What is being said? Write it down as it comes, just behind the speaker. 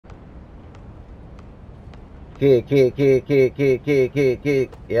Kick.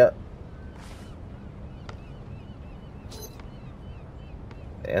 Yep.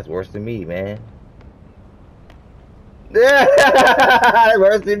 That's worse than me, man. That's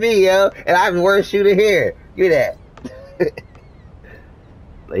worse than me, yo. And I'm the worst shooter here. Give that.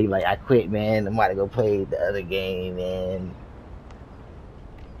 Like, I quit, man. I'm about to go play the other game, man.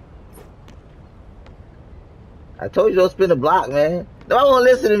 I told you don't spin a block, man. No one won't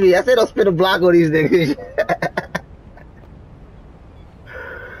listen to me. I said don't spin a block on these niggas.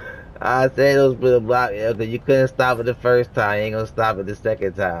 I said don't spin a block, yo, because you couldn't stop it the first time. You ain't gonna stop it the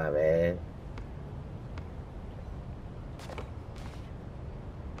second time, man.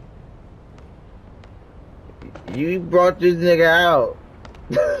 You brought this nigga out.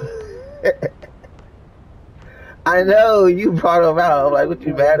 I know, you brought him out. I'm like, what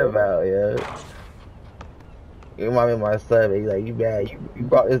you mad about, yo? You remind me of my son, man. He's like, you mad? You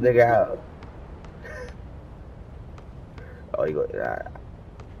brought this nigga out. Oh, you go.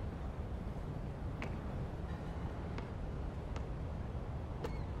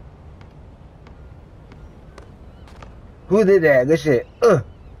 Who did that? Good shit.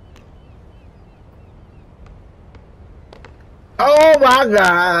 Oh my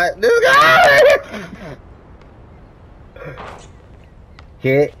god! This guy!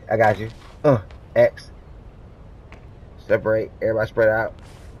 Kid, I got you. X. Separate. Everybody spread out.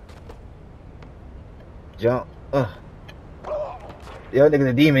 Jump. Yo, nigga's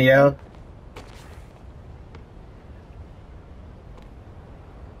a demon, yo.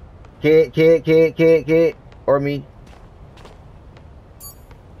 Kid. Or me.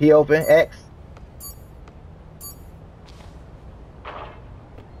 He open. X.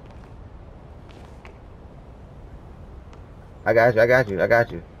 I got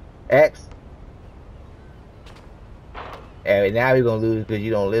you. X. And now we're gonna lose because you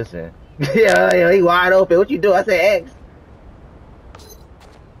don't listen. Yeah, he wide open. What you do? I said X.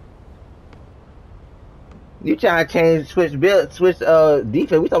 You trying to change, switch defense. We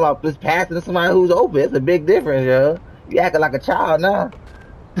talking about just passing to somebody who's open. It's a big difference, yo. You acting like a child now.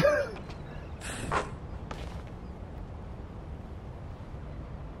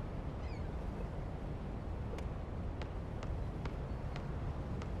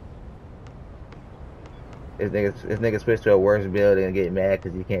 This nigga switch to a worse build and get mad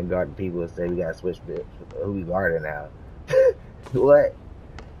because he can't guard the people and say we gotta switch build. Who we guarding now? What?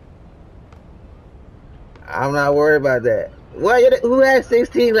 I'm not worried about that. What? Who had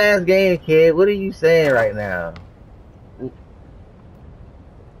 16 last game, kid? What are you saying right now?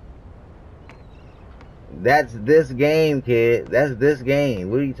 That's this game, kid. That's this game.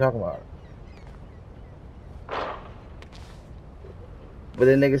 What are you talking about? But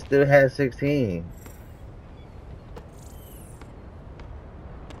the nigga still has 16.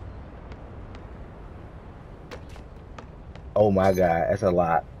 Oh my god, that's a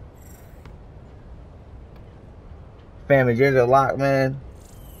lot. Fam, is yours a lot, man?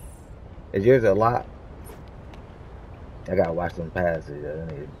 Is yours a lot? I gotta watch them passes.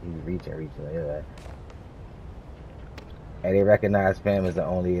 He's reaching. Yeah. And they recognize Fam as the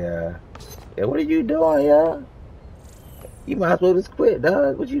only, yeah, what are you doing, yo? You might as well just quit,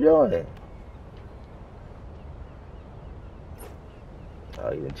 dog. What you doing?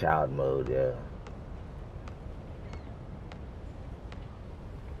 Oh, you in child mode, yeah.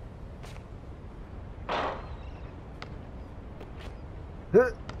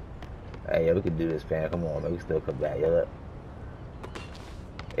 Hey, yo, we can do this, fam. Come on, man. We can still come back. Yo,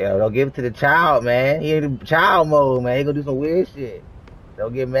 don't give it to the child, man. He ain't in child mode, man. He gonna do some weird shit.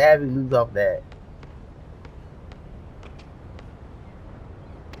 Don't get mad if you lose off that.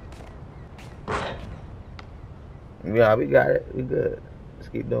 Yeah, we got it. We good.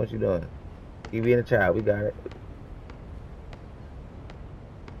 Just keep doing what you're doing. Keep being a child. We got it.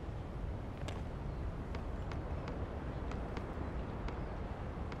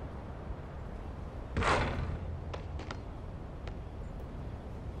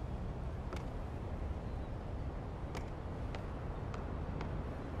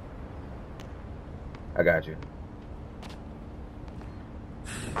 I got you.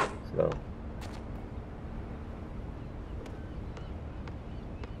 Let's go.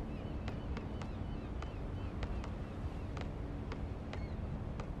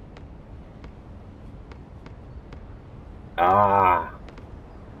 Ah.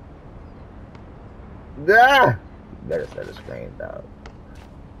 Ah. Better set the screen, dog.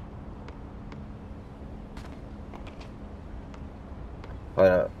 Hold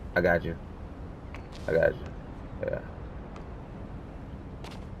up. I got you. Yeah.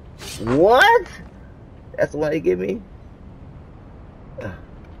 What? That's the one they give me?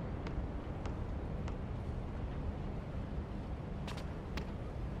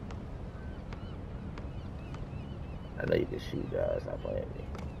 I know you can shoot, dog. Stop playing with me.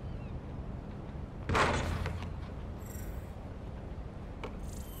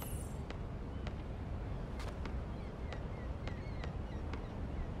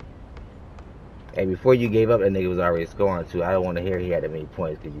 Hey, before you gave up, that nigga was already scoring too. I don't want to hear he had that many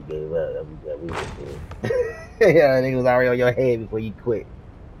points because you gave up. That we was cool. Yeah, that nigga was already on your head before you quit.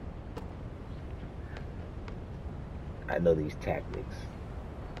 I know these tactics.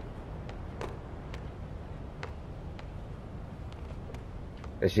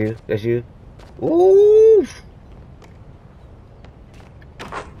 That's you? That's you? Ooh!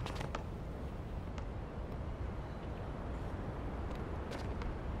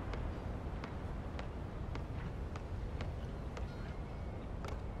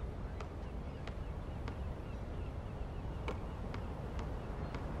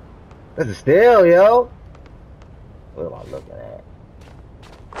 That's a steal, yo. What am I looking at?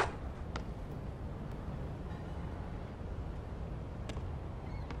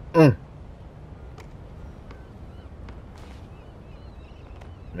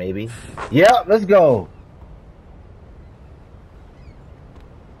 Maybe. Yep, let's go.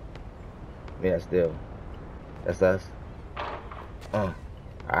 Yeah, still. That's us.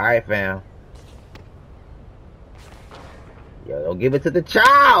 Alright, fam. Yo, don't give it to the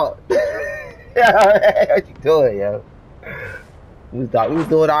child. What you doing, yo? We was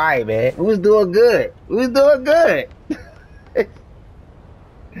doing alright, man. We was doing good. We was doing good.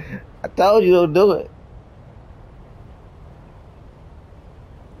 I told you don't do it.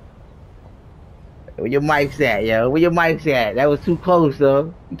 Where your mic's at, yo? Where your mic's at? That was too close,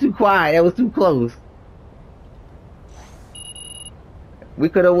 though. You too quiet. That was too close. We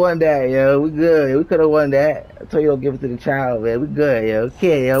could have won that, yo. We good. We could have won that. I told you don't give it to the child, man. We good, yo.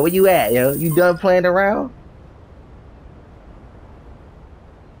 Kid, yo. Where you at, yo? You done playing around?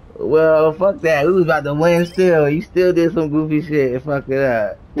 Well, fuck that. We was about to win still. You still did some goofy shit and fucked it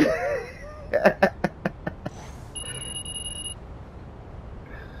up.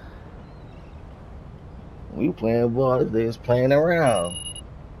 We playing ball. This nigga's playing around.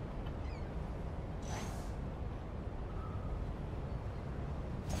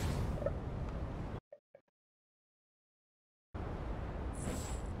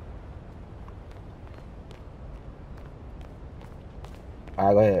 All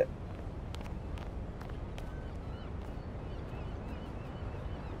right, go ahead.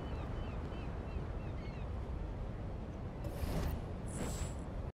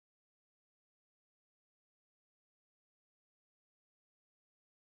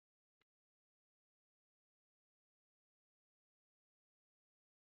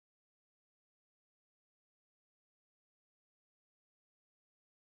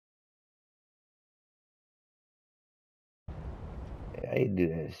 Yeah, you do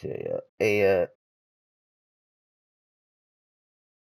that shit, yo. Hey,